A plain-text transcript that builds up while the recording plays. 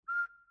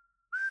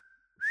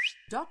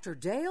Dr.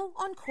 Dale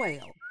on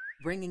Quail,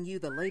 bringing you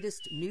the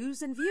latest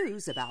news and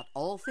views about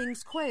all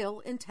things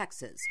quail in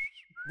Texas.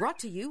 Brought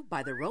to you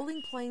by the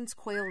Rolling Plains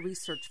Quail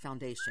Research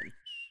Foundation,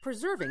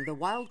 preserving the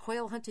wild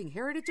quail hunting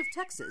heritage of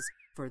Texas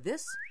for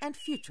this and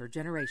future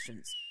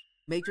generations.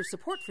 Major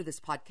support for this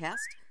podcast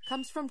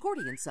comes from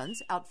Gordy &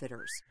 Sons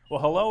Outfitters.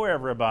 Well, hello,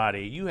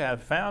 everybody. You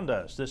have found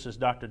us. This is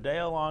Dr.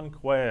 Dale on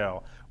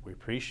Quail. We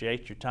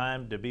appreciate your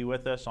time to be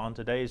with us on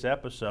today's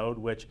episode,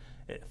 which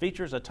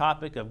features a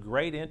topic of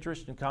great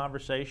interest and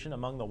conversation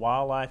among the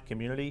wildlife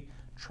community,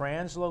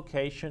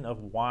 translocation of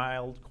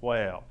wild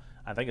quail.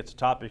 I think it's a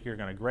topic you're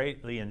going to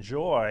greatly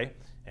enjoy,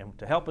 and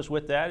to help us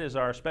with that is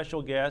our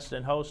special guest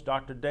and host,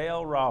 Dr.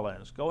 Dale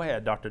Rollins. Go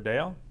ahead, Dr.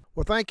 Dale.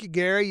 Well, thank you,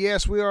 Gary.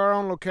 Yes, we are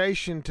on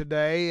location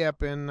today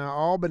up in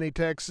Albany,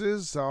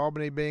 Texas,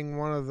 Albany being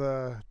one of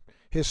the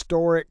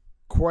historic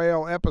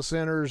quail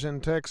epicenters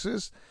in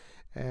Texas.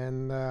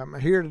 And I'm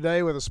here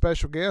today with a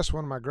special guest,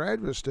 one of my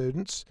graduate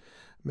students,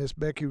 Miss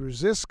Becky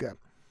Ruzicka.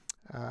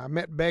 I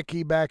met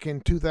Becky back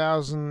in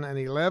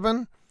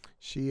 2011.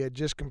 She had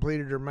just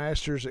completed her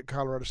master's at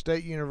Colorado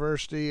State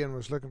University and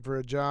was looking for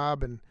a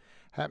job, and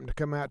happened to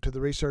come out to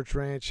the research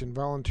ranch and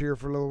volunteer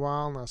for a little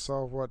while, and I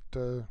saw what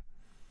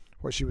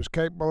she was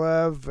capable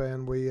of,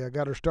 and we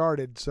got her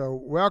started. So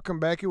welcome,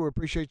 Becky. We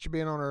appreciate you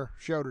being on our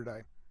show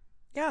today.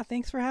 Yeah,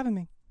 thanks for having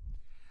me.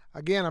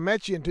 Again, I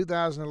met you in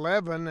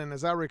 2011, and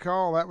as I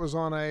recall, that was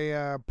on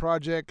a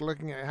project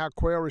looking at how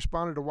quail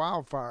responded to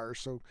wildfires.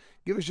 So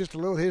give us just a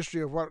little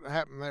history of what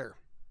happened there.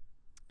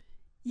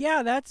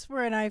 Yeah, that's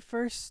when I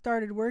first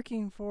started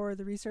working for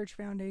the Research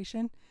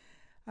Foundation.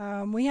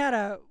 We had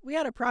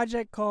a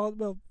project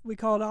we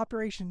called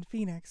Operation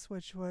Phoenix,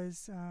 which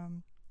was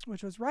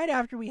right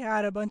after we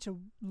had a bunch of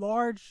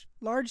large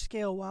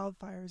scale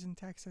wildfires in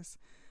Texas.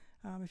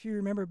 If you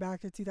remember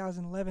back to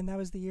 2011, that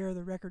was the year of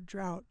the record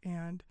drought,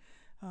 and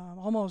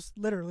almost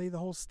literally the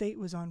whole state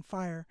was on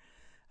fire.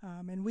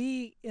 And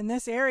we, in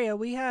this area,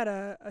 we had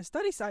a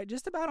study site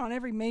just about on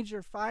every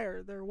major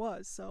fire there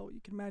was. So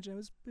you can imagine it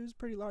was a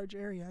pretty large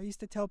area. I used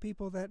to tell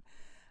people that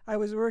I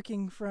was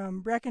working from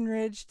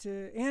Breckenridge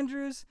to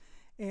Andrews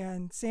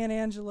and San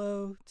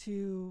Angelo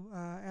to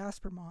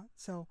Aspermont.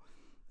 So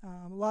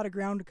a lot of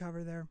ground to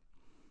cover there.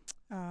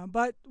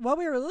 But what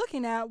we were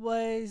looking at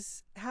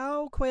was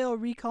how quail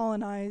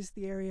recolonized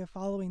the area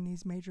following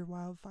these major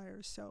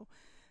wildfires. So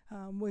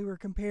we were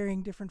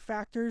comparing different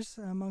factors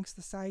amongst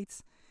the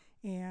sites,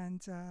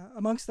 and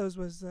amongst those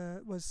was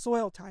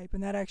soil type,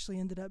 and that actually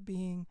ended up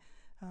being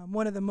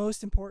one of the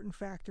most important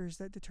factors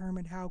that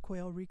determined how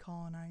quail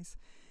recolonize.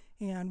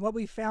 And what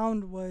we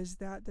found was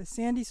that the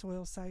sandy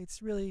soil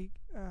sites really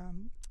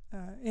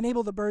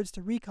enable the birds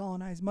to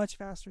recolonize much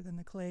faster than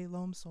the clay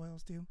loam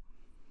soils do.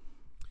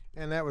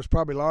 And that was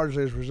probably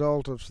largely as a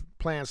result of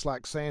plants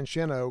like sand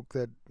shin oak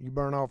that you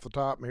burn off the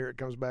top, and here it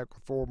comes back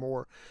with 4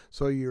 more.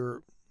 So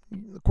the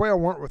quail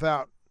weren't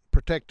without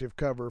protective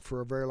cover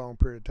for a very long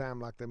period of time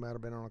like they might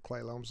have been on a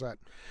clay loam site.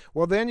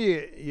 Well, then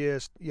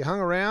you hung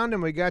around,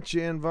 and we got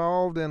you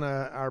involved in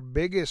our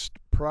biggest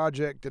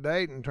project to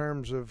date in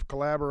terms of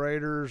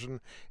collaborators and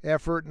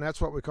effort, and that's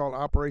what we call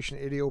Operation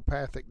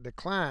Idiopathic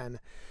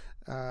Decline,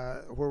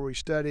 where we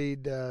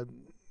studied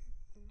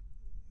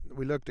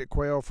we looked at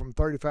quail from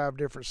 35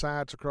 different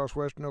sites across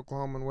western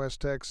Oklahoma and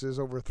west Texas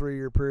over a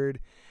 3-year period,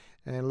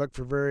 and looked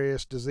for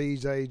various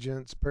disease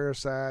agents,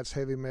 parasites,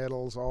 heavy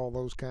metals, all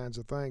those kinds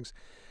of things.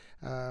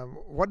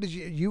 What did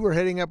you were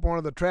heading up one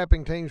of the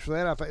trapping teams for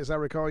that? As I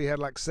recall, you had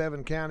like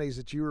 7 counties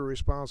that you were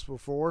responsible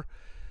for.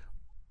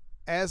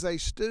 As a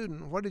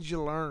student, what did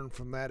you learn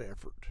from that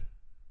effort?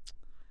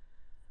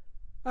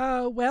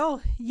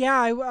 Well, yeah,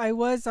 I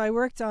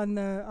worked on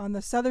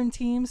the southern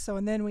team. So,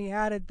 and then we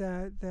added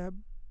the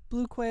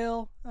blue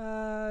quail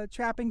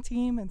trapping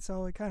team, and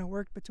so it kind of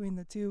worked between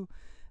the two,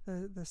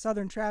 the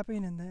southern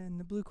trapping and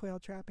the blue quail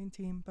trapping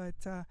team.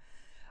 But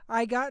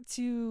I got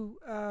to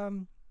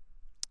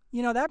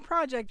that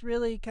project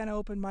really kind of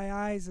opened my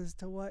eyes as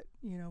to what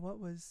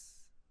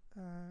was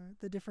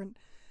the different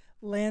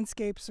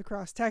landscapes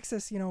across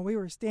Texas. We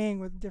were staying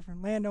with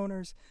different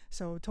landowners,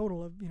 so a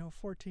total of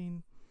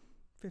 14,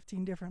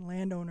 15 different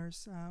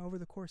landowners over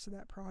the course of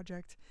that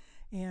project,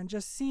 and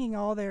just seeing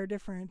all their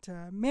different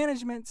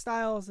management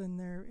styles and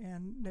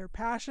their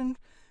passion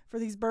for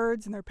these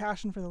birds and their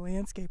passion for the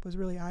landscape was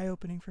really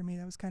eye-opening for me.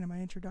 That was kind of my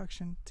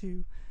introduction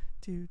to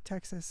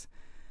Texas.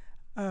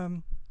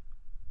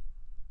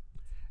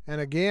 And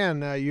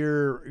again,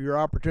 your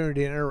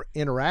opportunity to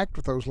interact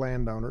with those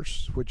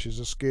landowners, which is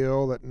a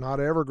skill that not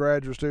every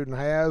graduate student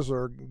has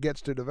or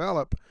gets to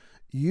develop,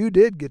 you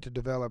did get to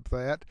develop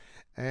that,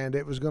 and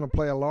it was going to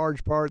play a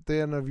large part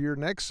then of your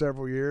next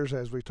several years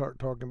as we start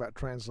talking about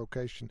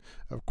translocation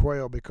of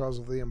quail, because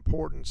of the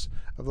importance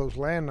of those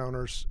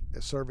landowners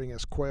serving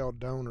as quail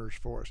donors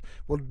for us.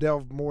 We'll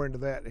delve more into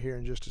that here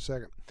in just a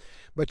second.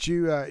 But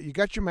you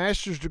got your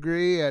master's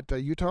degree at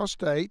Utah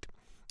State,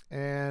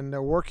 and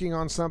working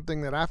on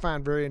something that I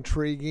find very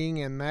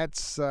intriguing, and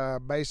that's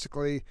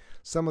basically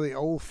some of the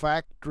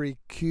olfactory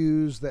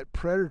cues that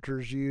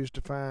predators use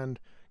to find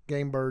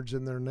game birds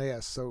in their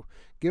nests. So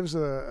Give us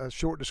a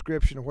short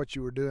description of what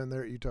you were doing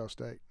there at Utah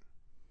State.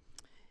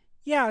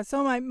 Yeah,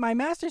 so my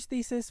master's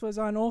thesis was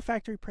on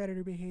olfactory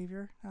predator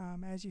behavior,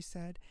 as you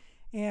said,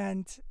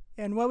 and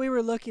what we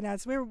were looking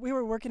at, so we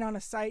were working on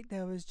a site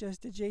that was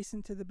just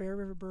adjacent to the Bear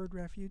River Bird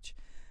Refuge,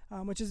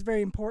 which is a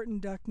very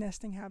important duck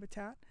nesting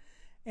habitat.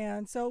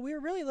 And so we were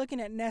really looking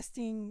at nest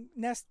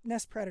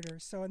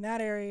predators. So in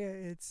that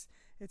area,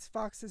 it's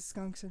foxes,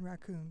 skunks, and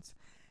raccoons.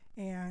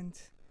 And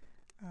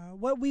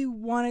what we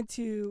wanted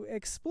to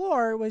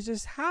explore was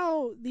just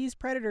how these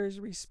predators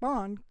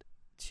respond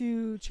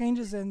to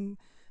changes in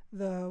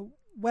the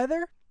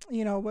weather,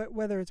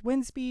 whether it's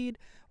wind speed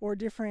or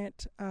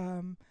different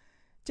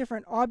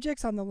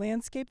objects on the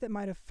landscape that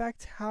might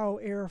affect how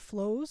air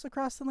flows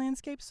across the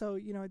landscape. So,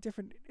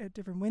 at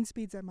different wind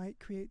speeds that might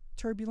create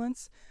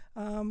turbulence,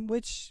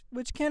 which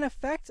can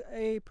affect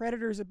a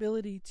predator's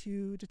ability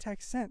to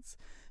detect scents.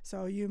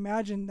 So you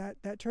imagine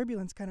that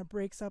turbulence kind of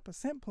breaks up a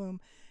scent plume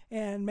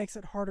and makes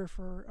it harder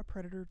for a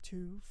predator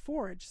to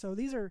forage. So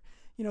these are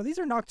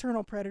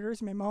nocturnal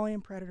predators,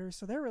 mammalian predators.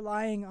 So they're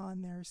relying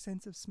on their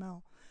sense of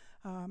smell.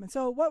 And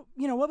so what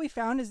we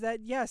found is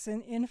that yes,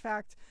 in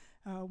fact,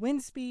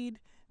 wind speed,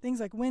 things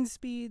like wind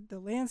speed, the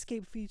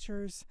landscape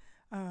features,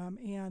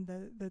 and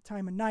the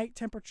time of night,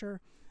 temperature,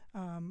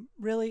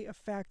 really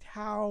affect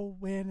how,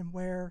 when, and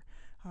where,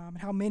 and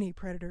how many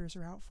predators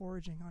are out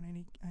foraging on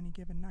any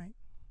given night.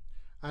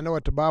 I know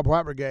at the Bob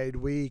White Brigade,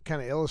 we kind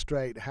of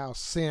illustrate how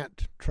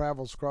scent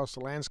travels across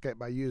the landscape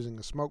by using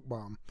a smoke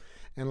bomb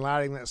and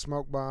lighting that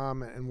smoke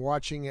bomb and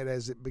watching it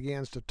as it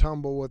begins to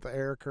tumble with the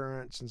air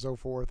currents and so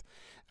forth.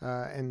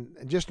 And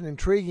just an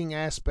intriguing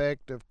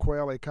aspect of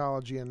quail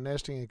ecology and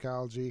nesting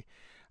ecology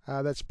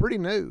that's pretty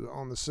new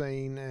on the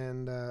scene.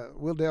 And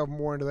we'll delve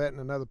more into that in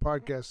another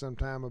podcast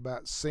sometime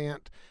about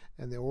scent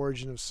and the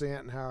origin of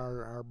scent and how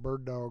our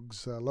bird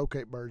dogs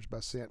locate birds by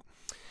scent.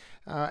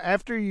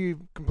 After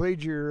you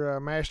completed your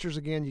master's,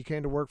 again, you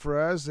came to work for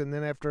us, and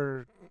then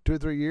after 2 or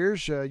 3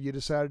 years, you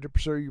decided to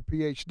pursue your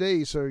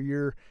PhD. So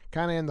you're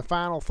kind of in the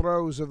final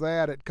throes of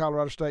that at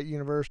Colorado State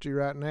University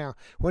right now.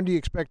 When do you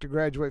expect to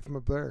graduate from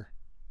up there?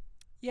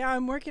 Yeah,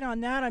 I'm working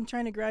on that. I'm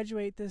trying to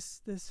graduate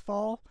this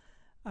fall,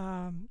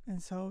 and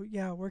so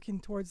working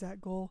towards that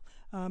goal.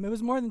 It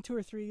was more than 2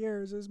 or 3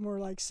 years. It was more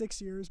like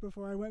 6 years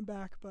before I went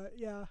back. But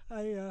yeah,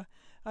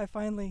 I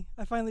finally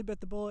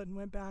bit the bullet and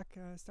went back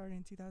starting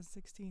in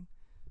 2016.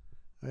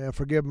 Yeah,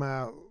 forgive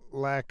my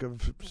lack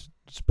of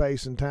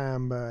space and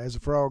time. As a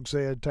frog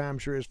said, time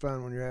sure is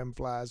fun when you're having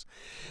flies.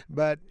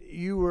 But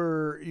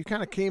you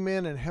kind of came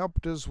in and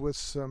helped us with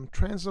some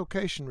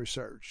translocation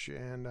research,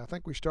 and I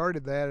think we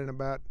started that in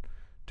about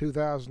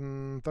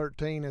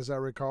 2013, as I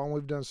recall. And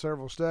we've done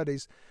several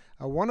studies,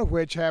 one of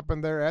which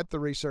happened there at the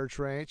research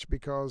ranch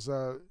because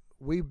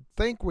we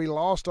think we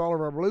lost all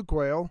of our blue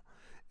quail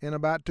in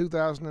about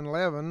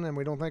 2011, and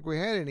we don't think we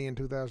had any in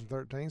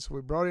 2013. So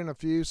we brought in a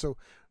few. So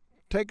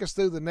take us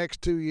through the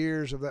next 2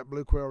 years of that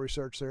blue quail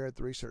research there at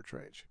the research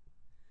ranch.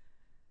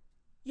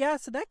 Yeah,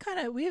 so that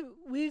kind of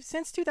we've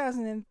since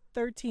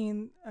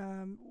 2013,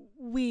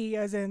 we,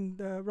 as in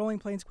the Rolling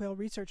Plains Quail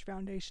Research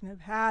Foundation, have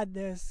had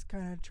this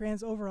kind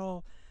of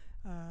overall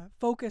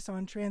focus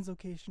on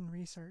translocation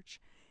research,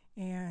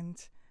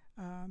 and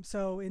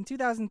so in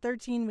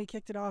 2013 we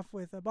kicked it off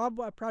with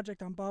a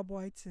project on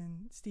bobwhites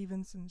in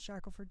Stevens and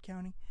Shackelford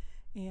County,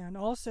 and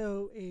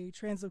also a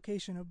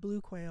translocation of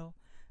blue quail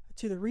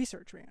to the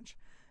research ranch.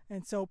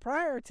 And so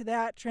prior to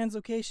that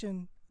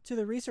translocation to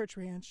the research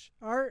ranch,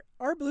 our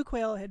blue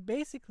quail had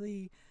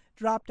basically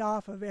dropped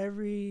off of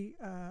every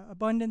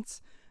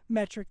abundance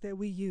metric that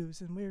we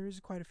use, and there's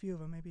quite a few of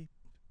them, maybe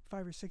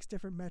 5 or 6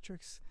 different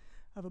metrics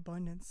of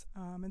abundance.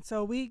 And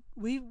so we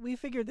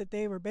figured that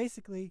they were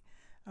basically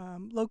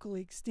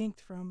locally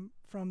extinct from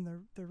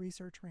the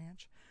research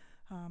ranch.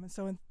 And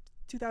so in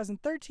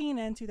 2013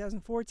 and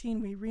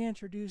 2014, we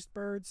reintroduced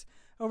birds.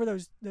 Over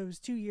those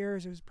 2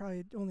 years, it was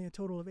probably only a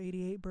total of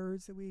 88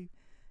 birds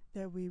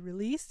that we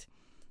released.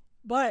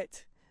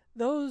 But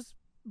those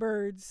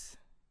birds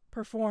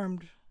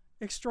performed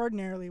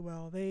extraordinarily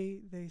well.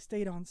 They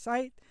stayed on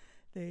site,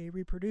 they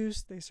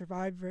reproduced, they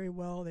survived very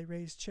well, they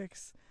raised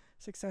chicks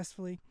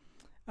successfully.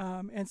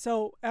 And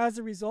so as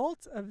a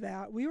result of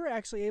that, we were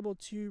actually able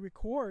to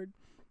record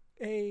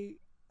a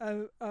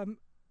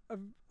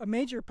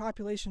major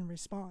population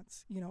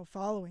response,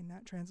 following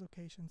that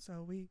translocation.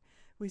 So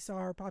we saw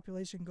our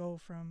population go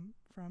from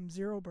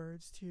 0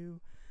 birds to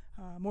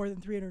more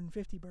than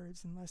 350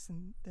 birds in less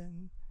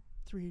than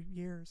 3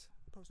 years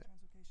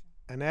post-translocation.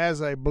 And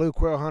as a blue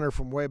quail hunter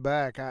from way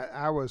back,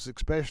 I was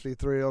especially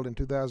thrilled in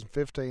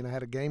 2015. I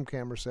had a game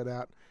camera set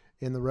out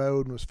in the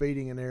road and was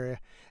feeding an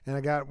area, and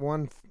I got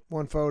one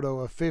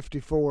photo of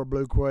 54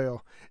 blue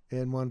quail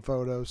in one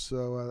photo.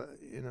 So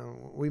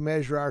we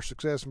measure our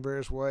success in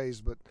various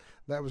ways, but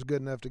that was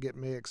good enough to get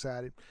me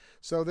excited.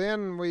 So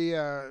then we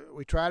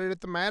tried it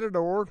at the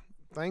Matador.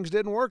 Things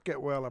didn't work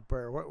that well up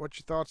there. What's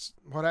your thoughts?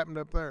 What happened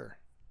up there?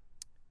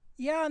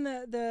 Yeah, on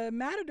the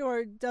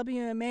Matador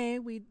WMA,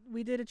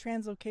 we did a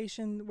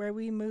translocation where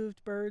we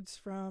moved birds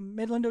from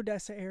Midland,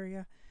 Odessa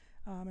area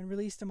and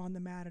released them on the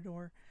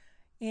Matador.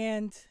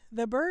 And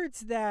the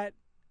birds that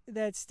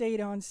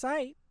stayed on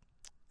site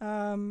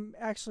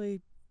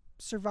actually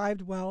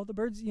survived well. The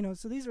birds,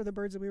 so these are the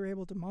birds that we were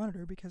able to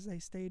monitor because they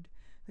stayed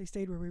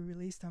where we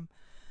released them.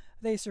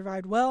 They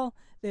survived well.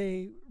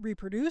 They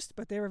reproduced,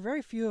 but there were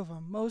very few of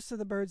them. Most of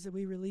the birds that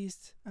we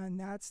released in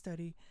that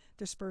study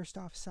dispersed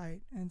off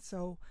site. And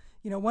so,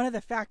 one of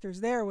the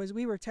factors there was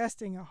we were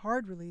testing a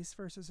hard release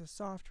versus a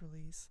soft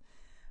release.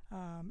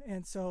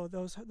 And so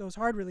those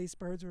hard release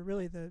birds were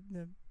really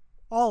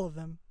all of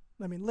them,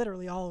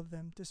 literally all of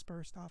them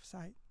dispersed off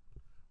site.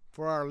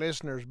 For our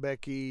listeners,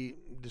 Becky,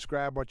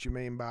 describe what you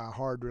mean by a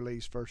hard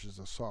release versus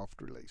a soft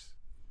release.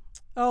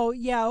 Oh,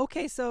 yeah.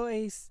 Okay. So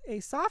a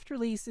soft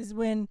release is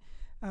when,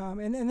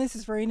 and this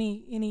is for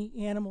any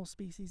animal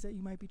species that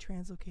you might be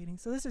translocating.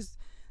 So this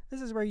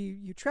is where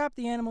you trap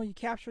the animal, you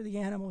capture the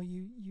animal,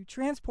 you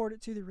transport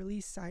it to the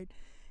release site,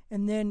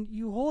 and then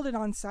you hold it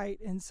on site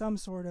in some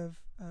sort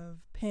of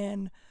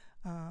pen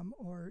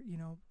or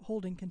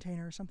holding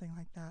container or something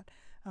like that.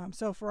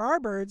 So for our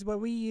birds, what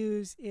we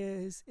use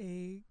is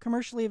a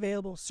commercially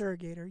available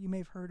surrogator. You may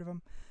have heard of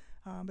them,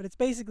 but it's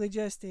basically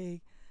just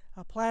a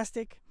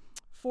plastic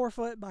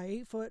 4-foot by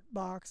 8-foot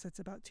box that's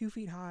about 2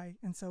 feet high,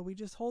 and so we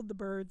just hold the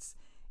birds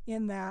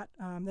in that.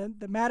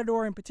 The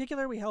Matador in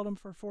particular, we held them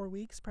for 4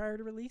 weeks prior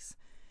to release,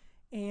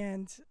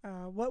 and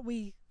what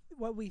we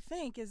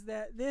think is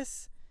that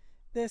this,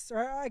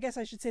 or I guess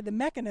I should say the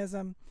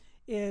mechanism,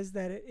 is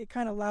that it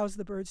kind of allows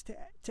the birds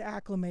to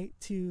acclimate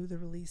to the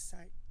release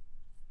site.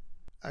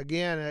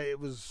 Again, it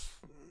was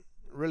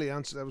really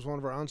that was one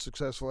of our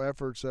unsuccessful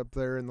efforts up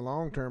there in the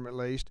long term, at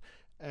least.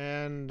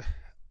 And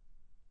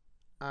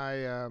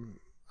I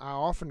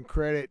often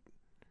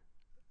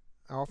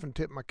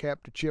tip my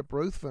cap to Chip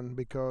Ruthven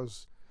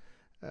because,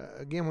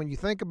 again, when you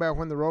think about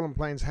when the Rolling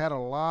Plains had a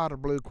lot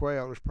of blue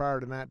quail, it was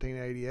prior to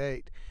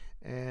 1988,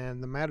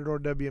 and the Matador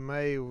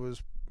WMA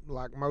was,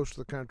 like most of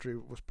the country,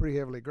 was pretty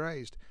heavily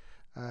grazed.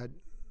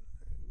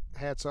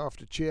 Hats off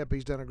to Chip.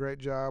 He's done a great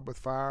job with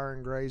fire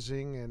and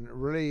grazing and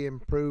really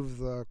improved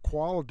the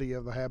quality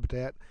of the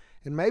habitat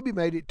and maybe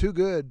made it too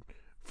good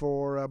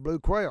for blue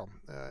quail.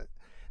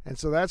 And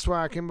so that's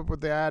why I came up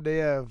with the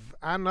idea of,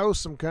 I know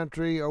some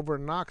country over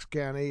in Knox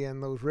County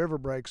and those river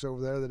breaks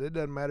over there that it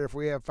doesn't matter if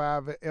we have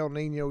 5 El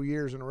Nino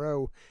years in a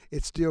row,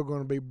 it's still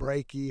going to be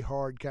breaky,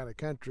 hard kind of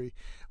country,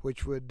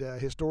 which would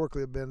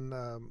historically have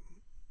been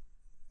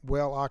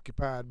well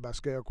occupied by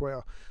scale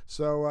quail.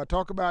 So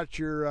talk about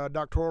your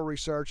doctoral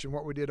research and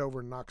what we did over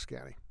in Knox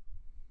County.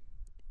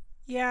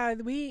 Yeah,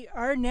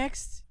 our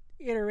next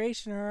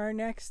iteration, or our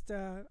next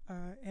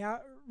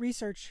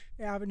research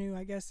avenue,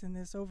 I guess, in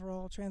this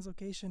overall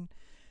translocation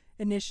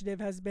initiative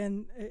has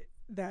been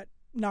that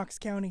Knox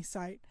County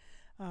site.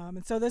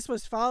 And so this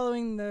was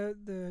following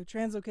the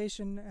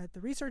translocation at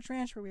the research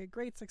ranch, where we had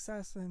great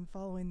success, and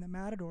following the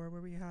Matador,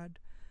 where we had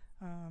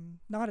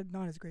not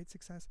as great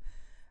success.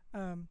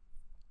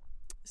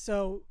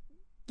 So,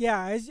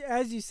 yeah,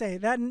 as you say,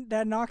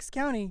 that Knox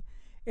County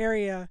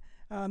area,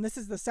 this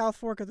is the South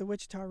Fork of the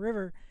Wichita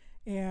River,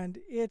 and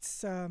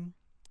it's going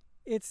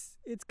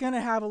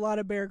to have a lot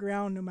of bare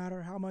ground no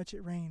matter how much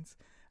it rains.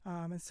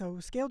 And so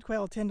scaled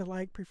quail tend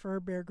to prefer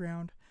bare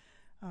ground.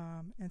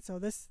 And so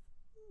this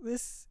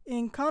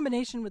in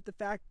combination with the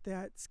fact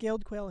that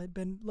scaled quail had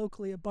been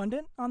locally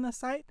abundant on the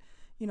site,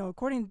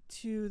 according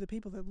to the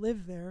people that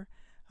live there,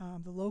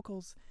 the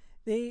locals,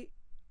 they've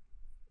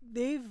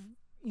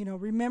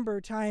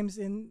remember times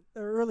in the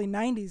early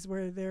 90s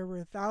where there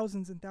were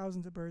thousands and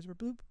thousands of birds, where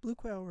blue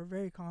quail were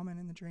very common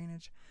in the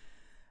drainage.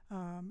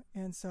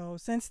 And so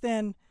since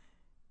then,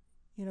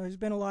 there's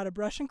been a lot of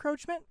brush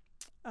encroachment.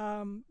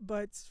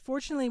 But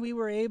fortunately, we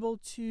were able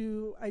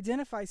to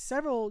identify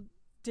several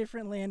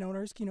different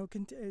landowners,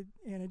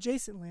 and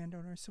adjacent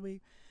landowners. So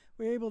we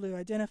were able to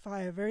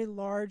identify a very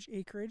large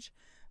acreage,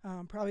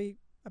 probably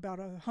about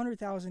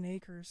 100,000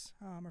 acres,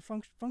 or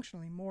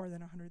functionally more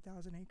than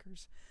 100,000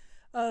 acres,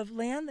 of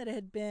land that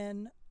had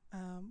been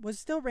was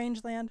still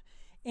rangeland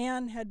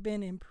and had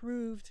been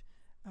improved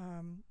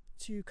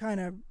to kind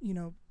of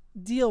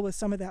deal with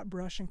some of that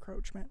brush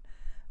encroachment,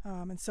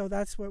 and so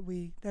that's what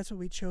we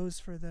chose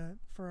for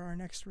our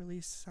next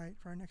release site,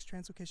 for our next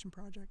translocation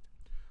project.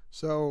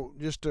 So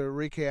just to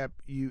recap,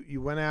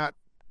 you went out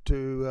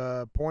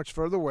to points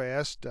further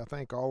west, I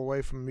think all the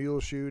way from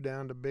Muleshoe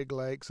down to Big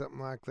Lake, something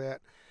like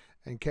that,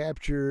 and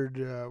captured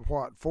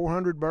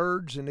 400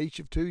 birds in each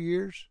of 2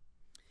 years.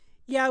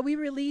 Yeah, we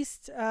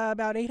released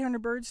about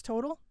 800 birds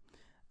total.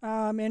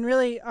 And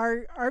really,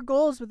 our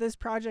goals with this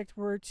project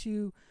were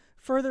to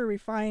further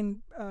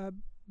refine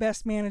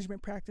best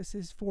management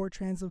practices for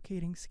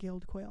translocating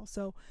scaled quail.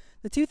 So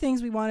the two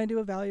things we wanted to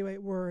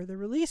evaluate were the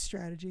release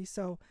strategy.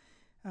 So,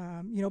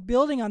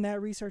 building on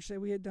that research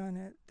that we had done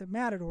at the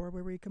Matador,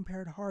 where we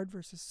compared hard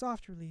versus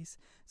soft release.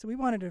 So we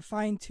wanted to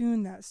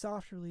fine-tune that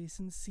soft release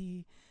and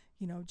see,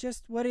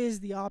 just what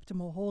is the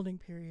optimal holding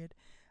period.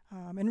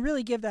 And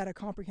really give that a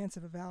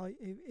comprehensive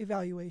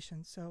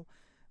evaluation. So,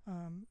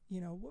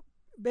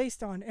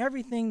 based on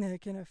everything that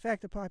can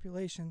affect the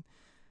population,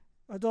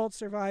 adult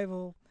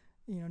survival,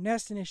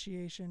 nest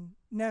initiation,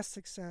 nest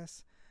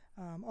success,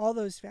 all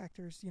those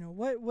factors.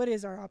 What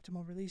is our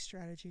optimal release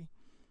strategy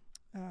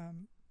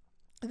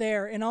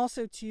there, and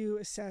also to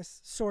assess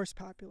source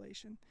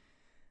population.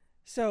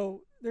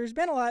 So there's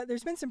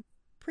been some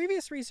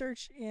previous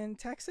research in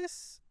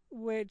Texas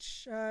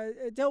which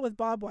dealt with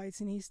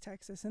bobwhites in East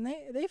Texas, and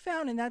they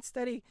found in that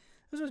study,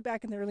 this was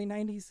back in the early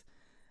 90s,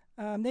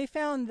 they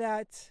found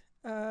that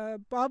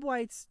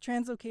bobwhites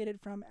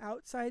translocated from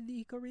outside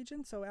the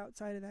ecoregion, so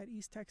outside of that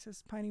East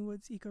Texas piney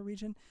woods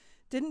ecoregion,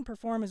 didn't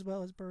perform as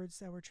well as birds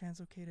that were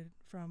translocated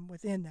from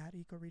within that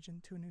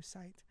ecoregion to a new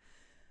site.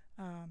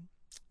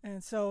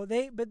 And so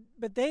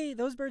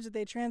those birds that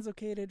they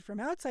translocated from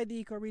outside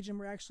the ecoregion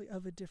were actually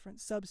of a different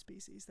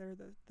subspecies. They're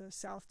the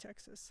South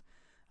Texas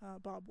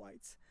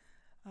bobwhites.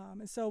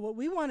 And so what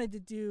we wanted to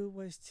do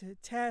was to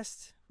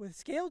test with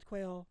scaled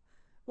quail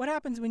what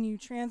happens when you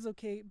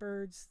translocate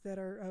birds that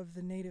are of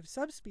the native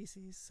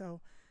subspecies.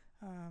 So,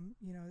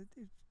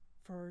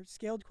 for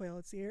scaled quail,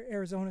 it's the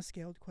Arizona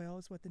scaled quail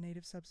is what the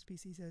native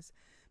subspecies is.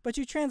 But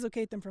you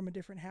translocate them from a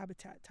different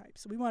habitat type.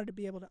 So we wanted to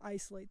be able to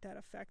isolate that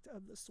effect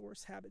of the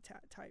source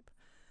habitat type.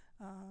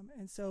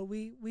 And so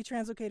we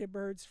translocated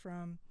birds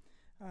from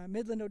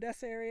Midland,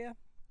 Odessa area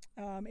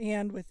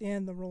and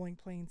within the Rolling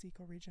Plains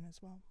ecoregion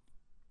as well.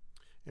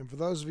 And for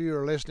those of you who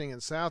are listening in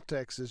South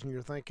Texas and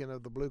you're thinking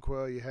of the blue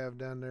quail you have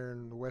down there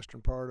in the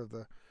western part of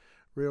the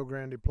Rio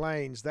Grande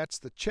Plains, that's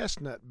the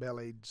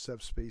chestnut-bellied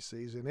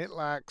subspecies, and it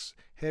likes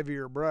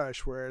heavier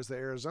brush, whereas the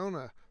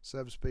Arizona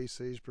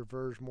subspecies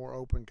prefers more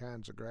open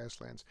kinds of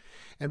grasslands.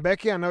 And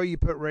Becky, I know you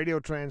put radio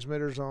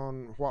transmitters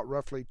on,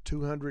 roughly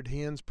 200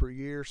 hens per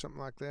year, something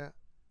like that?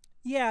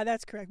 Yeah,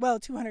 that's correct. Well,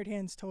 200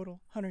 hens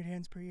total, 100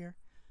 hens per year.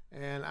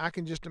 And I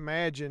can just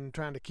imagine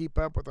trying to keep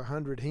up with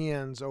 100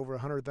 hens over a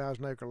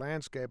 100,000-acre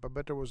landscape. I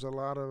bet there was a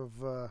lot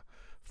of a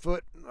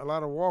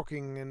lot of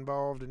walking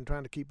involved in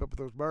trying to keep up with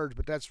those birds.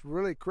 But that's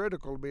really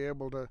critical to be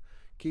able to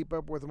keep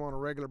up with them on a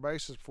regular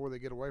basis before they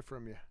get away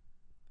from you.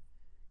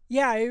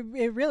 Yeah,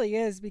 it really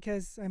is,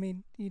 because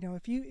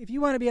if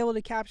you want to be able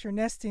to capture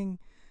nesting,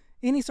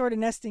 any sort of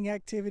nesting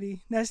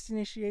activity, nest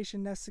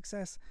initiation, nest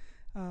success,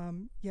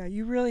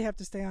 you really have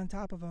to stay on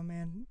top of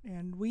them.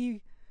 And we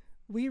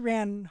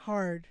ran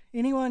hard.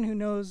 Anyone who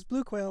knows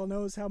blue quail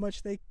knows how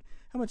much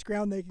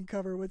ground they can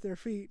cover with their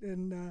feet,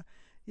 and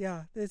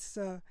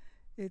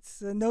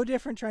it's no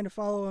different trying to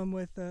follow them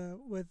with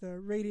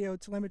radio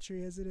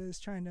telemetry as it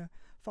is trying to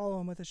follow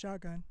them with a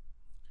shotgun.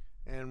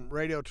 And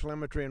radio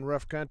telemetry in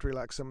rough country,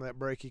 like some of that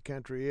breaky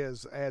country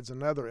adds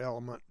another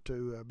element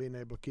to being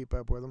able to keep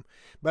up with them.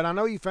 But I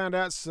know you found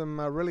out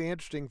some really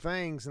interesting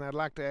things, and I'd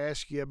like to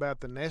ask you about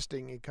the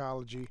nesting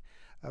ecology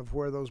of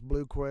where those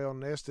blue quail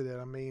nested at.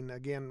 I mean,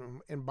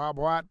 again, in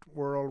bobwhite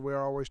world,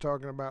 we're always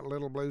talking about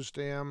little blue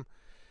stem,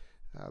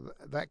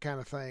 that kind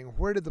of thing.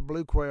 Where did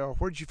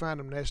you find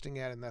them nesting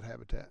at in that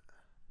habitat?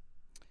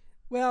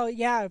 Well,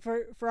 yeah,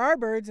 for our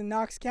birds in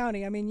Knox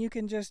County, you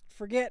can just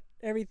forget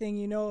everything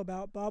you know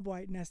about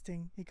bobwhite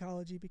nesting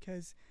ecology,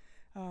 because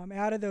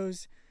out of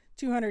those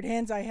 200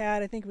 hens I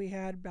had, I think we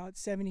had about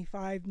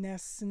 75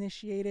 nests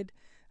initiated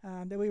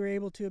that we were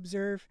able to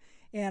observe,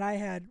 and I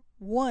had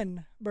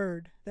one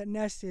bird that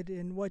nested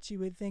in what you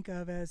would think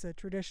of as a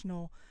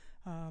traditional,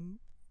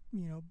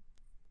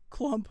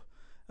 clump,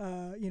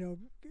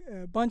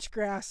 bunch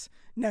grass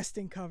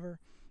nesting cover.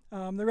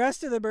 The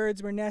rest of the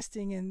birds were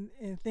nesting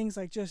in things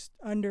like just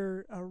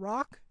under a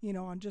rock,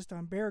 on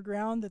bare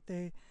ground,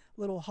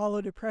 little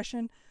hollow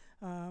depression,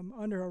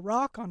 under a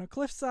rock on a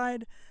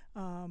cliffside,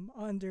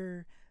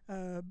 under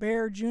a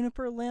bare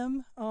juniper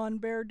limb on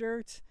bare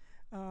dirt,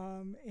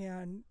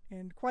 and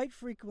quite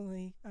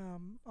frequently,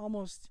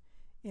 almost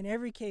in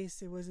every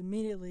case, it was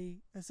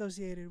immediately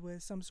associated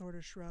with some sort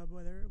of shrub,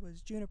 whether it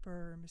was juniper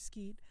or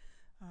mesquite,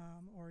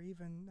 or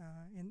even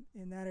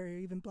in that area,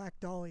 even black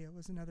dahlia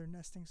was another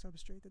nesting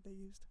substrate that they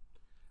used.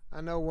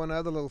 I know one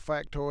other little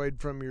factoid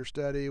from your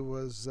study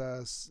was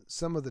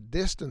some of the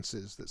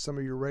distances that some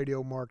of your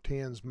radio marked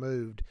hens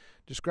moved.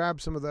 Describe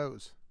some of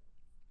those.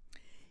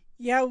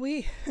 Yeah,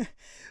 we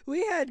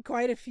had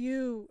quite a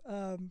few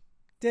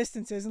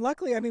distances, and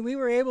luckily, we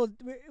were able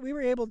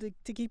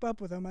to keep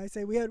up with them. I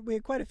say we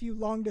had quite a few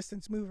long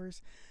distance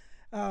movers.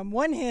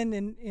 One hen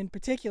in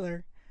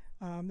particular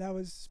that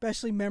was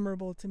especially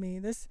memorable to me.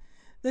 This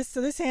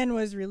hen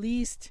was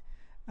released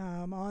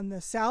on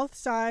the south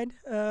side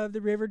of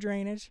the river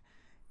drainage,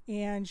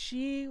 and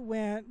she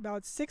went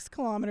about 6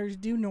 kilometers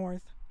due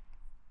north.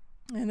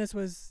 And this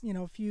was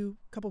a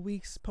couple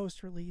weeks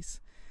post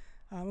release.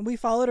 And we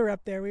followed her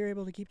up there. We were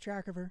able to keep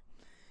track of her.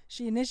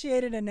 She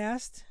initiated a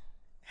nest,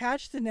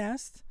 hatched the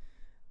nest,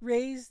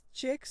 raised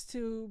chicks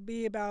to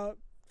be about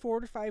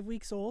 4 to 5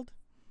 weeks old,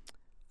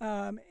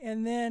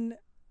 and then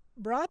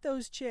brought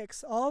those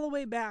chicks all the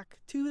way back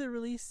to the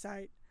release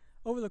site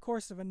over the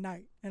course of a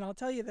night. And I'll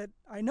tell you that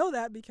I know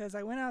that because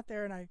I went out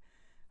there and I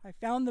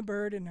found the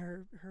bird in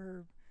her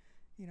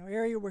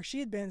area where she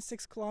had been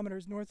 6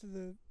 kilometers north of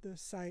the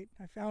site.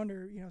 I found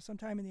her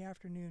sometime in the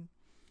afternoon,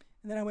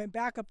 and then I went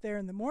back up there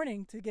in the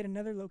morning to get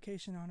another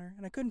location on her,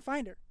 and I couldn't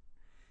find her.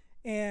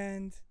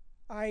 And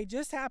I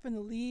just happened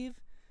to leave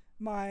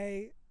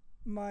my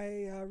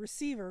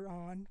receiver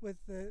on with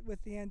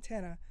the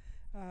antenna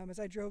as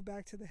I drove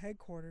back to the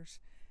headquarters,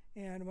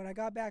 and when I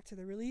got back to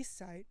the release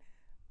site,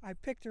 I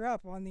picked her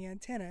up on the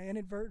antenna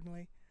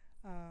inadvertently,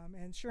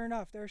 and sure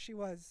enough, there she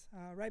was,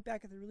 right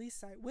back at the release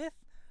site with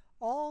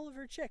all of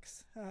her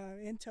chicks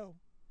in tow.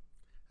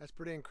 That's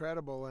pretty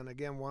incredible, and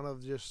again, one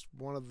of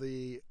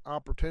the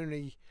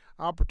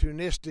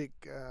opportunistic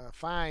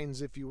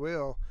finds, if you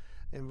will,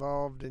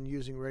 involved in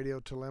using radio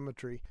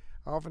telemetry.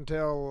 I often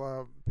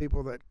tell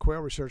people that quail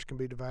research can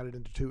be divided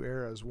into two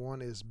eras.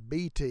 One is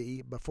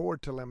BT, before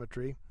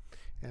telemetry,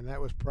 and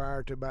that was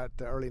prior to about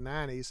the early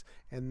 90s,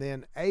 and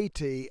then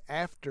AT,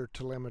 after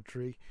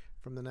telemetry,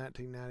 from the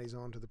 1990s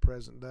on to the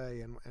present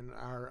day. And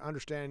our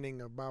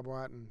understanding of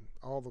bobwhite and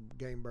all the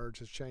game birds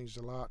has changed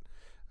a lot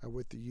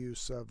with the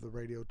use of the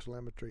radio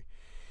telemetry.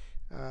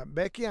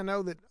 Becky, I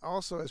know that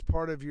also as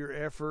part of your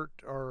effort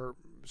or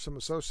some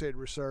associated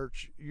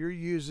research, you're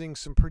using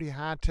some pretty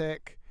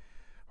high-tech,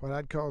 what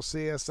I'd call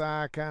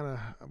CSI kind of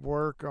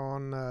work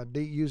on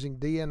using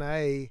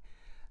DNA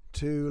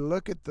to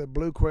look at the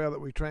blue quail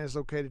that we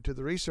translocated to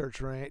the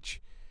research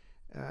ranch.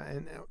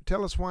 And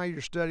tell us why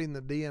you're studying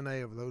the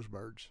DNA of those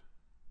birds.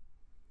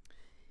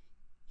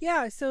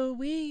 Yeah, so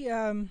we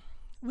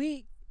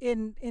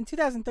in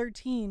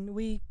 2013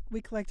 we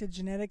collected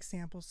genetic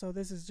samples. So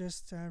this is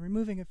just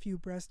removing a few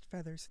breast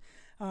feathers,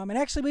 and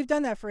actually we've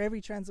done that for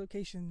every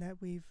translocation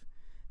that we've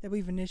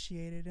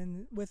initiated,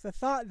 and with the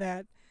thought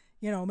that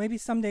maybe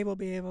someday we'll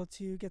be able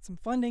to get some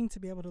funding to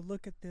be able to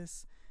look at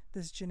this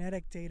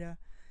genetic data,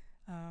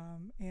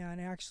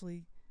 and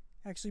actually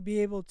be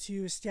able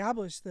to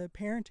establish the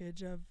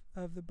parentage of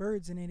the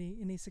birds in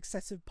any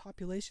successive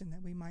population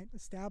that we might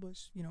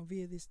establish,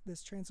 via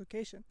this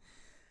translocation.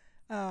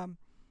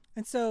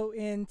 And so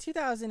in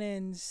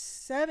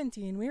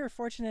 2017, we were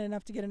fortunate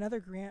enough to get another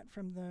grant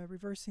from the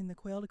Reversing the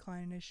Quail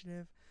Decline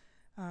Initiative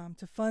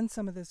to fund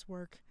some of this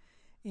work.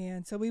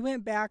 And so we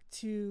went back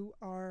to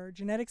our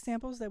genetic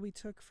samples that we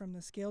took from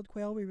the scaled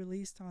quail we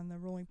released on the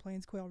Rolling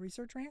Plains Quail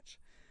Research Ranch.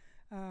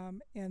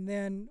 And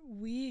then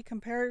we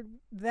compared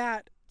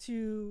that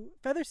to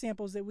feather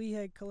samples that we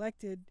had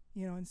collected,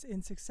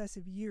 in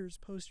successive years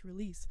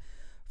post-release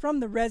from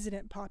the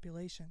resident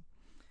population.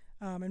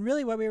 And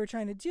really what we were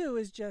trying to do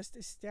is just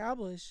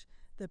establish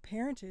the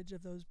parentage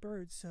of those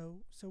birds.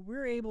 So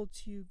we're able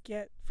to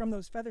get from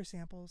those feather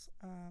samples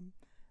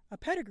a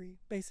pedigree,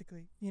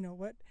 basically,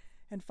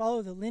 and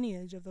follow the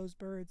lineage of those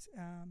birds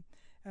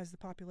as the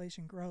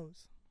population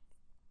grows.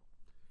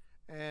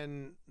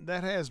 And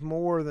that has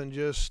more than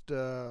just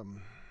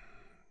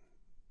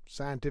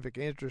scientific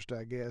interest,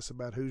 I guess,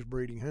 about who's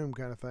breeding whom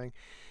kind of thing.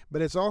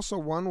 But it's also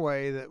one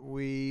way that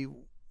we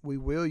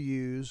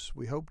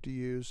hope to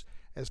use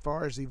as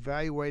far as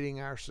evaluating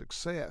our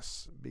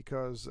success.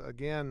 Because,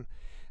 again,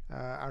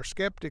 our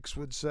skeptics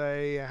would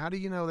say, how do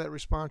you know that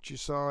response you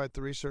saw at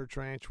the research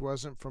ranch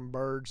wasn't from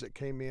birds that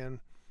came in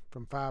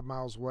from 5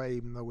 miles away,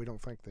 even though we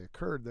don't think they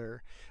occurred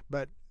there?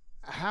 But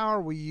how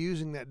are we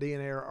using that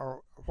DNA,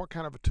 or what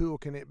kind of a tool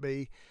can it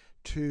be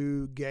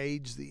to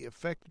gauge the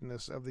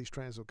effectiveness of these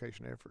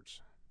translocation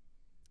efforts?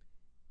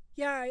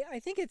 Yeah, I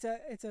think it's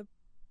a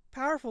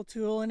powerful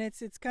tool, and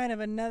it's kind of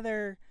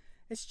another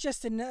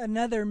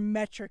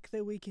metric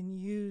that we can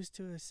use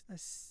to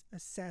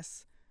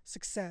assess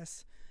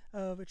success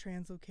of a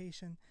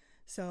translocation.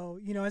 So,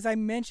 as I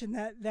mentioned,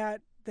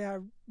 that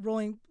our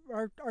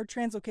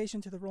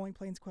translocation to the Rolling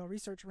Plains Quail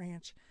Research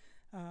Ranch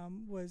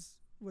was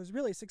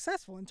really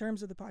successful in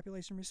terms of the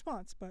population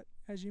response. But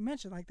as you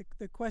mentioned, like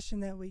the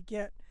question that we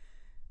get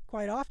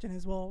quite often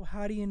is, well,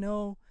 how do you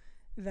know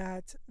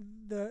that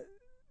the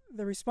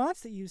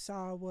response that you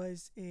saw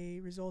was a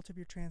result of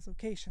your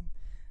translocation?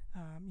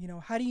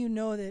 How do you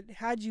know that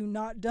had you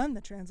not done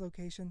the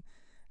translocation,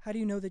 how do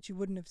you know that you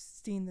wouldn't have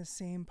seen the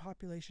same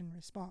population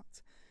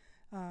response?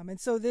 And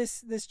so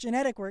this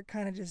genetic work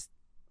kind of just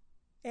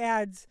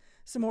adds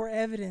some more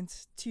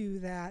evidence to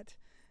that,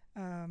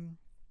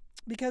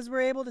 because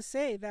we're able to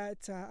say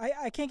that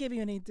I can't give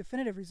you any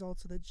definitive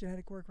results of the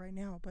genetic work right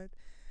now, but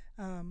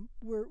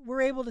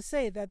we're able to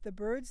say that the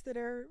birds that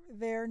are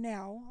there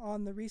now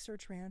on the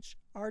research ranch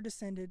are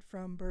descended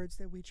from birds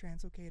that we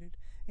translocated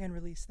and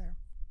released there.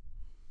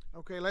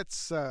 Okay,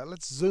 let's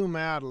zoom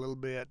out a little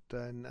bit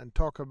and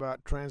talk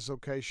about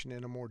translocation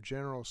in a more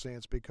general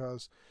sense,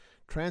 because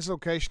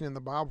translocation in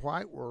the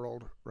bobwhite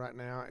world right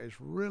now is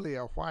really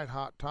a white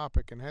hot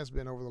topic and has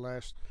been over the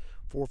last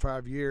 4 or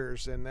 5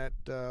 years, and that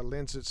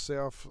lends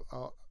itself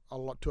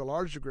to a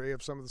large degree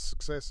of some of the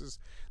successes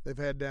they've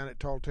had down at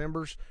Tall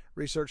Timbers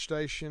Research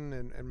Station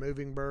and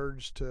moving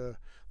birds to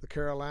the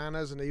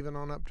Carolinas and even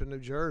on up to New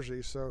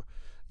Jersey. So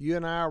you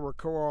and I were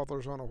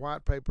co-authors on a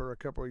white paper a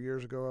couple of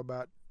years ago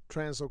about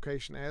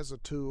translocation as a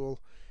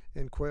tool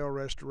in quail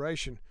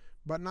restoration,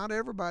 but not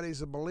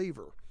everybody's a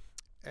believer.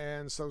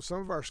 And so some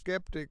of our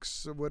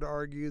skeptics would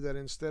argue that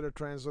instead of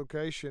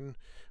translocation,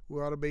 we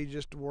ought to be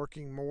just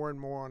working more and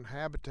more on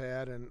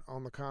habitat and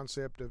on the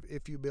concept of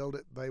if you build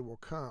it, they will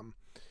come.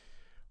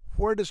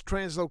 Where does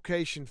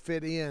translocation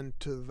fit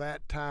into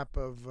that type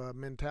of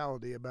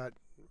mentality about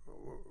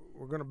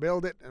we're going to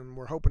build it and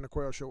we're hoping the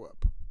quail show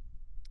up?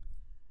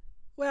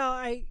 Well,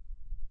 I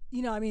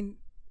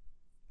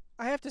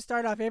have to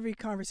start off every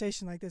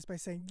conversation like this by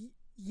saying,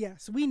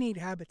 yes, we need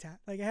habitat.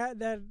 Like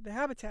the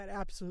habitat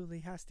absolutely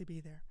has to be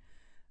there,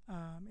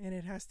 and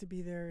it has to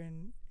be there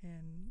in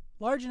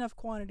large enough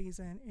quantities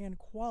and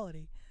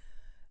quality.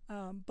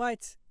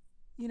 But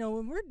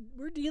when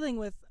we're dealing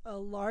with a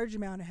large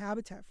amount of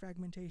habitat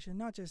fragmentation,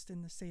 not just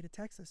in the state of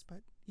Texas,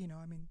 but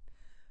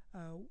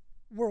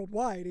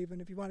worldwide, even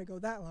if you want to go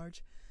that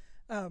large.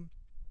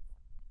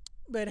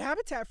 But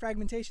habitat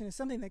fragmentation is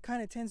something that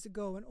kind of tends to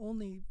go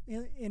only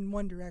in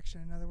one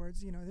direction. In other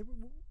words,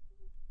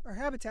 our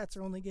habitats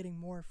are only getting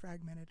more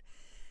fragmented.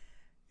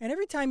 And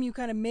every time you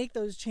kind of make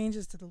those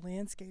changes to the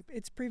landscape,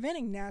 it's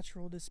preventing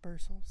natural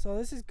dispersal. So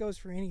this goes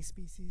for any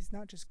species,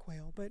 not just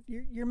quail, but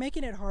you're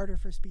making it harder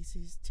for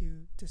species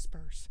to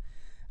disperse.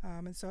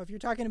 And so if you're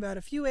talking about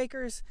a few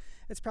acres,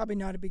 it's probably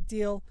not a big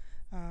deal.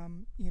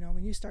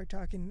 When you start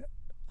talking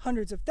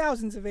hundreds of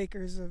thousands of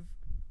acres of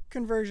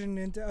conversion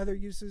into other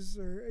uses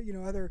or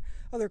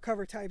other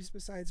cover types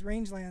besides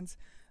rangelands,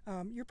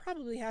 you're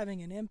probably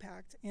having an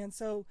impact. And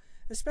so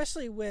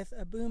especially with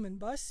a boom and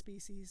bust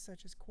species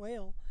such as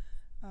quail,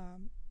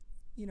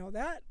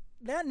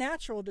 that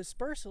natural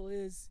dispersal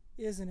is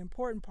an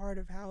important part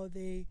of how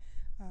they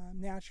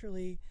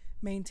naturally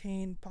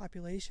maintain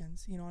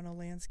populations, on a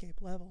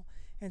landscape level.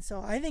 And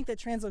so I think that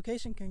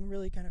translocation can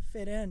really kind of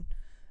fit in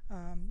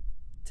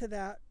to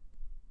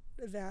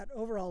that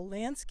overall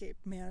landscape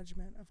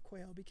management of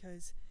quail,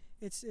 because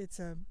it's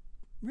a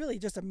really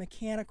just a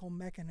mechanical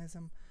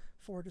mechanism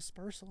for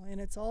dispersal, and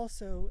it's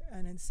also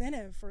an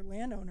incentive for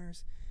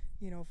landowners.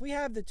 If we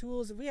have the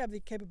tools, if we have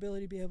the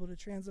capability to be able to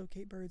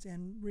translocate birds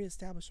and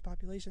reestablish the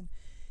population,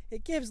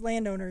 it gives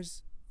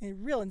landowners a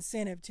real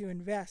incentive to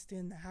invest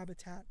in the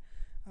habitat,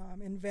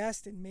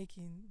 invest in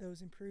making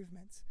those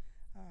improvements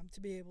to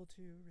be able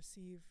to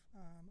receive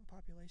a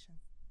population.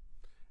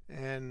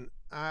 And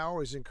I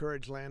always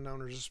encourage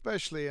landowners,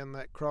 especially in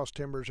that cross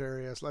timbers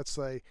areas, let's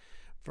say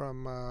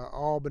from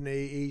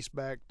Albany east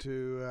back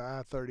to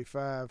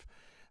I-35,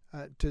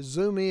 to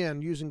zoom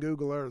in using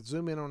Google Earth,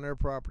 zoom in on their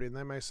property, and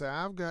they may say,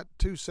 I've got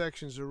 2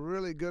 sections of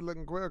really good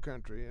looking quail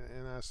country.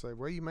 And I say,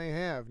 well, you may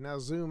have. Now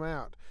zoom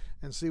out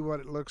and see what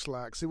it looks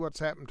like. See what's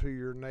happened to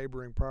your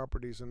neighboring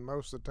properties, and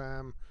most of the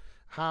time,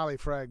 highly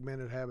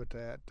fragmented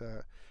habitat.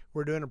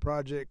 We're doing a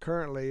project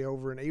currently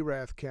over in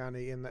Erath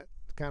County in that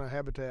kind of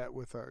habitat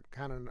with a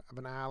kind of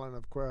an island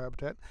of quail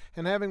habitat,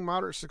 and having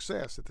moderate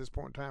success at this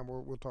point in time.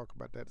 We'll talk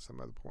about that at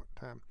some other point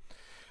in time.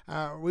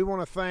 We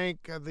want to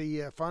thank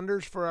the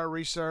funders for our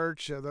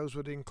research. Those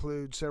would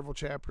include several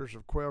chapters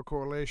of Quail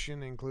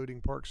Coalition,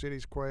 including Park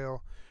Cities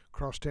Quail,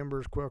 Cross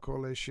Timbers Quail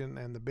Coalition,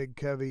 and the Big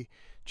Covey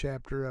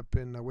chapter up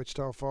in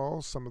Wichita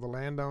Falls. Some of the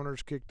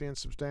landowners kicked in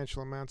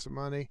substantial amounts of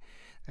money,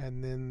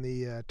 and then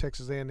the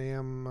Texas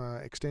A&M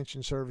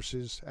Extension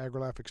Services,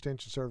 AgriLife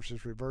Extension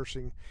Services,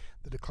 reversing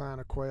the decline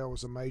of quail,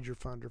 was a major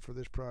funder for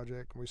this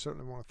project, and we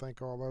certainly want to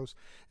thank all those.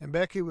 And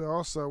Becky, we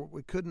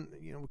couldn't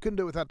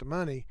do it without the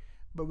money,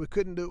 but we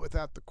couldn't do it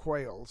without the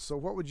quail. So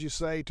what would you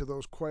say to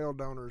those quail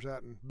donors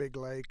out in Big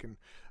Lake and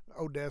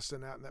Odessa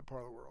and out in that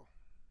part of the world?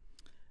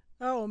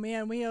 Oh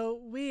man, we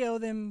owe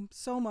them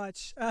so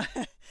much.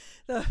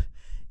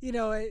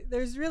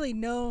 There's really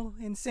no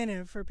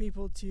incentive for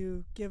people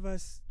to give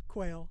us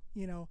quail.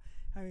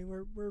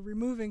 We're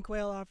removing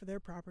quail off of their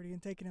property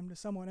and taking them to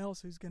someone else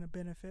who's going to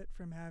benefit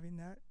from having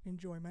that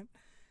enjoyment.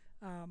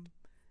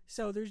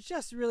 So there's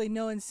just really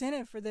no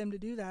incentive for them to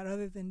do that,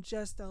 other than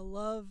just a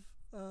love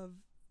of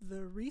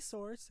the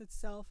resource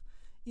itself,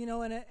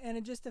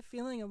 and just a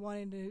feeling of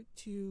wanting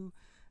to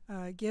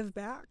give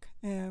back.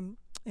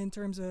 In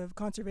terms of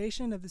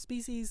conservation of the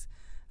species,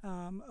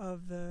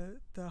 of the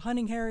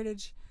hunting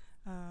heritage,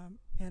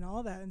 and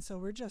all that. And so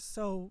we're just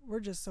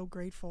so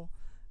grateful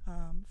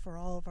for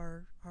all of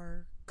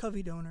our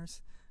Covey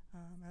donors,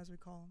 as we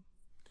call them.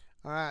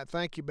 All right,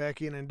 thank you,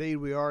 Becky. And indeed,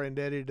 we are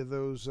indebted to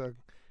those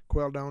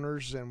quail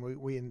donors, and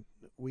we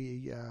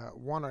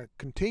want to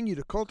continue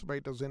to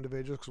cultivate those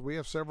individuals, because we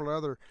have several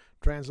other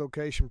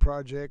translocation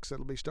projects that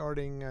will be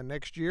starting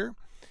next year,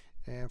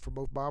 and for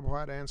both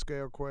bobwhite and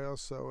scale quail.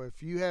 So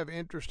if you have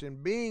interest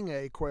in being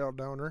a quail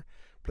donor,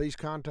 please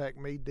contact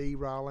me, D.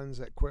 Rollins,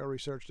 at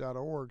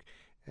quailresearch.org,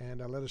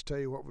 and let us tell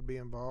you what would be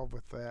involved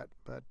with that.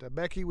 But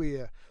Becky,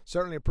 we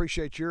certainly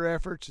appreciate your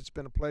efforts. It's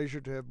been a pleasure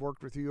to have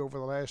worked with you over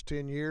the last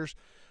 10 years.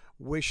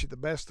 Wish you the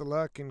best of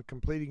luck in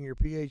completing your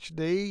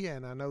PhD,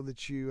 and I know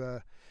that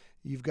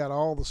you've got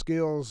all the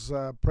skills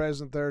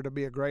present there to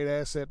be a great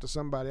asset to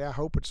somebody. I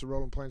hope it's the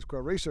Rolling Plains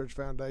Quail Research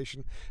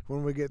Foundation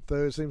when we get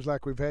through. It seems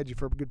like we've had you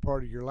for a good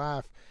part of your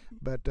life,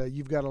 but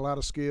you've got a lot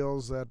of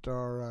skills that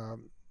are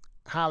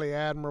highly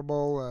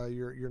admirable.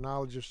 Your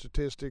knowledge of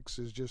statistics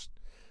is just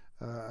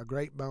a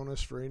great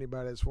bonus for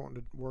anybody that's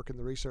wanting to work in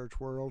the research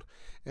world.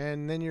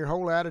 And then your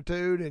whole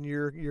attitude and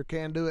your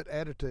can-do-it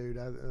attitude,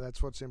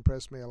 that's what's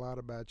impressed me a lot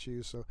about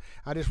you. So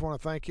I just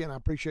want to thank you, and I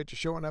appreciate you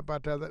showing up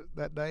out there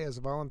that day as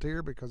a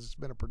volunteer, because it's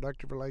been a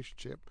productive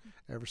relationship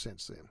ever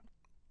since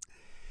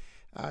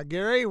then.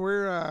 Gary,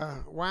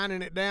 we're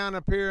winding it down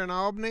up here in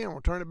Albany, and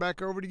we'll turn it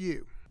back over to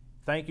you.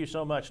 Thank you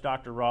so much,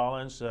 Dr.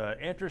 Rollins.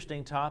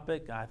 Interesting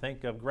topic, I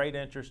think of great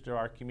interest to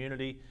our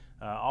community.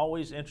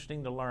 Always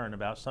interesting to learn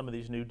about some of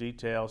these new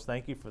details.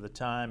 Thank you for the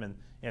time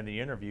and the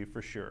interview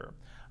for sure.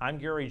 I'm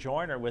Gary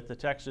Joyner with the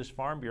Texas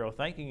Farm Bureau,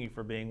 thanking you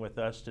for being with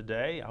us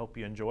today. I hope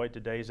you enjoyed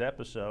today's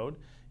episode.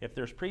 If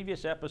there's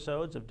previous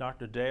episodes of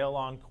Dr. Dale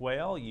on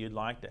quail you'd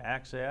like to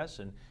access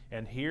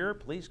and hear,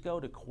 please go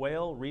to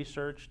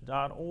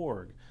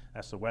quailresearch.org.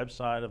 That's the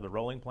website of the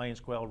Rolling Plains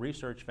Quail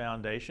Research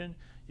Foundation.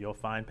 You'll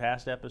find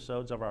past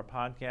episodes of our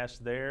podcast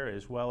there,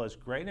 as well as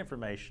great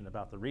information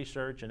about the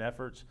research and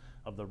efforts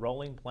of the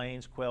Rolling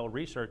Plains Quail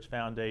Research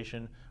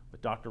Foundation,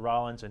 with Dr.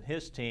 Rollins and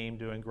his team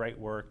doing great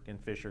work in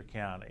Fisher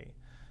County.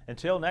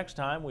 Until next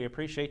time, we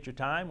appreciate your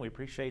time. We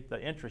appreciate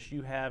the interest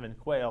you have in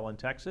quail in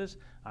Texas.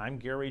 I'm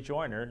Gary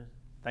Joyner.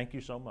 Thank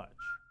you so much.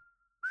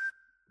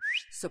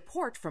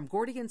 Support from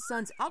Gordy &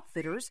 Sons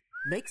Outfitters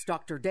makes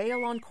Dr.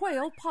 Dale on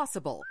Quail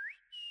possible.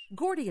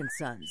 Gordy &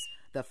 Sons,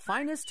 the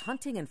finest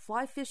hunting and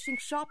fly fishing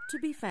shop to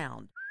be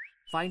found.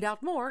 Find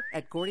out more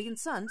at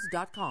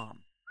GordyandSons.com.